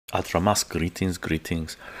Atramas, greetings,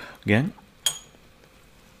 greetings. Gang,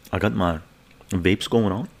 I got my vapes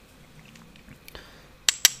going on.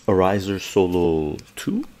 Arizer Solo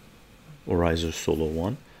 2, Arizer Solo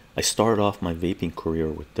 1. I started off my vaping career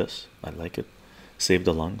with this. I like it. Save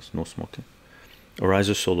the lungs, no smoking.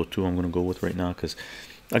 Arizer Solo 2 I'm going to go with right now because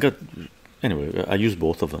I got, anyway, I use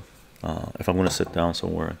both of them. If I'm going to sit down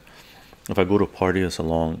somewhere, if I go to a party, it's a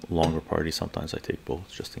longer party, sometimes I take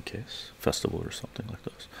both just in case. Festival or something like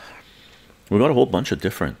this. We got a whole bunch of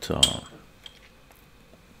different,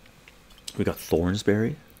 we got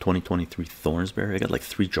Thornsberry, 2023 Thornsberry. I got like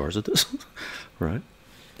 3 jars of this, right?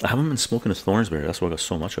 I haven't been smoking this Thornsberry, that's why I got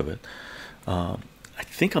so much of it. I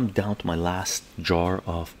think I'm down to my last jar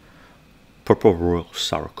of Purple Royal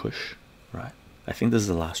Sour Kush, right? I think this is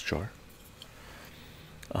the last jar.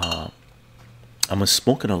 I'm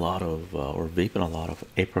smoking a lot of, or vaping a lot of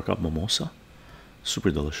apricot mimosa.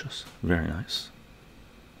 Super delicious, very nice.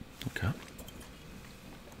 Okay.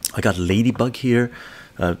 I got ladybug here,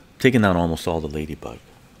 taking down almost all the ladybug.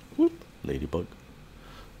 Whoop, ladybug,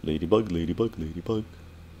 ladybug, ladybug, ladybug.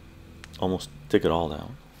 Almost take it all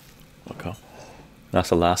down. Okay, that's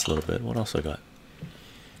the last little bit. What else I got?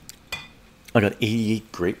 I got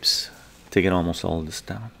 88 grapes, taking almost all of this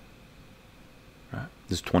down. Right,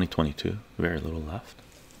 this is 2022. Very little left.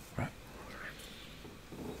 Right.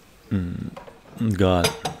 Got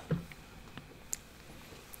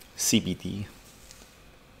CBD.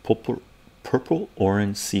 Purple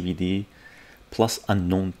orange CBD plus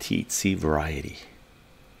unknown THC variety,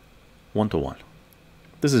 1:1.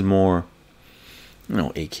 This is more, you know,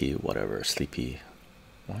 AQ, whatever, sleepy,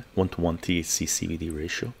 1:1 THC CBD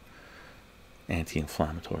ratio,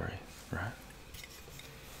 anti-inflammatory, right?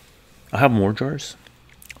 I have more jars.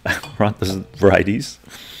 I brought this varieties,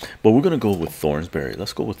 but we're gonna go with Thornsberry.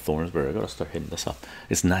 Let's go with Thornsberry. I gotta start hitting this up.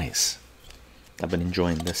 It's nice. I've been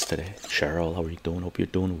enjoying this today. Cheryl, how are you doing? Hope you're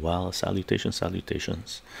doing well. Salutations,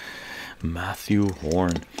 salutations. Matthew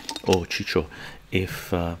Horn. Oh, Chycho, if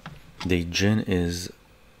the gin is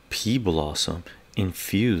pea blossom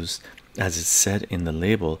infused, as it said in the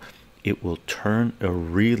label, it will turn a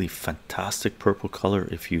really fantastic purple color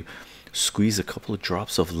if you squeeze a couple of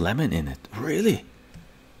drops of lemon in it. Really?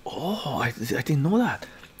 Oh, I didn't know that.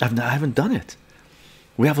 I haven't done it.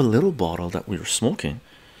 We have a little bottle that we were smoking.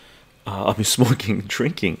 I've been smoking,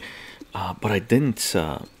 drinking, but I didn't.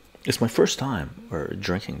 It's my first time or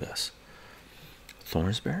drinking this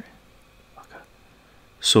Thornsberry. Okay,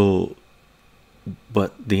 so,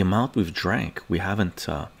 but the amount we've drank, we haven't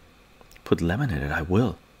put lemon in it. I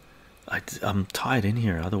will. I'm tied in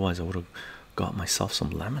here. Otherwise, I would have got myself some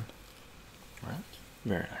lemon. Right,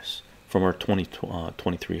 very nice from our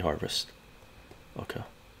 2023 harvest. Okay,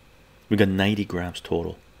 we got 90 grams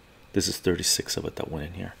total. This is 36 of it that went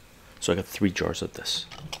in here. So I got 3 jars of this.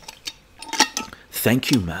 Thank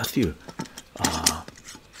you, Matthew.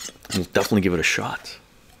 We'll definitely give it a shot.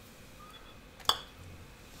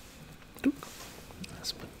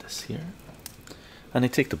 Let's put this here. And I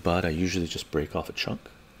take the bud. I usually just break off a chunk,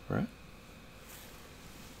 right?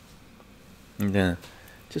 And then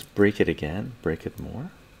just break it again, break it more.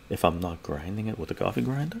 If I'm not grinding it with a coffee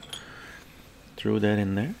grinder, throw that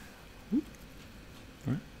in there.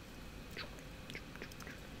 Right.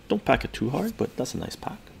 Don't pack it too hard, but that's a nice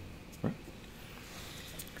pack, right?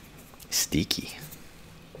 Sticky.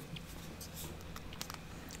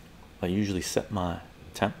 I usually set my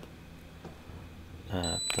temp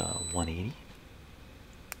at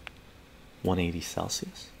 180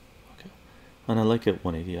 Celsius. Okay, and I like it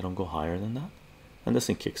 180. I don't go higher than that. And this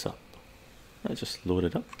thing kicks up. I just load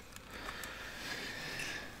it up,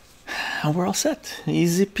 and we're all set.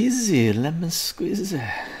 Easy peasy, lemon squeeze.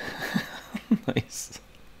 Nice.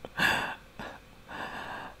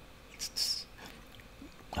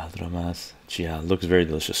 Aldramas, yeah, looks very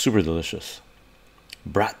delicious, super delicious.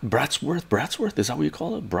 Bratsworth, is that what you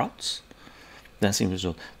call it? Brats? Dancing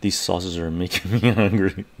visual. These sauces are making me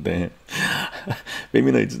hungry. Damn.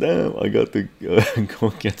 Baby nights, damn. I got to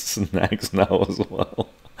go get snacks now as well.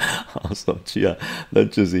 Awesome. Yeah,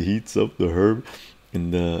 that just heats up the herb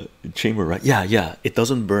in the chamber, right? Yeah, it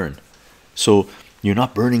doesn't burn, so you're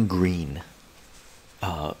not burning green.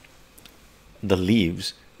 The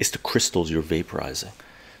leaves is the crystals you're vaporizing,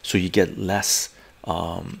 so you get less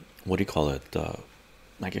what do you call it,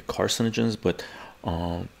 I get carcinogens, but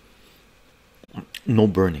no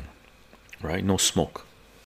burning, right? No smoke.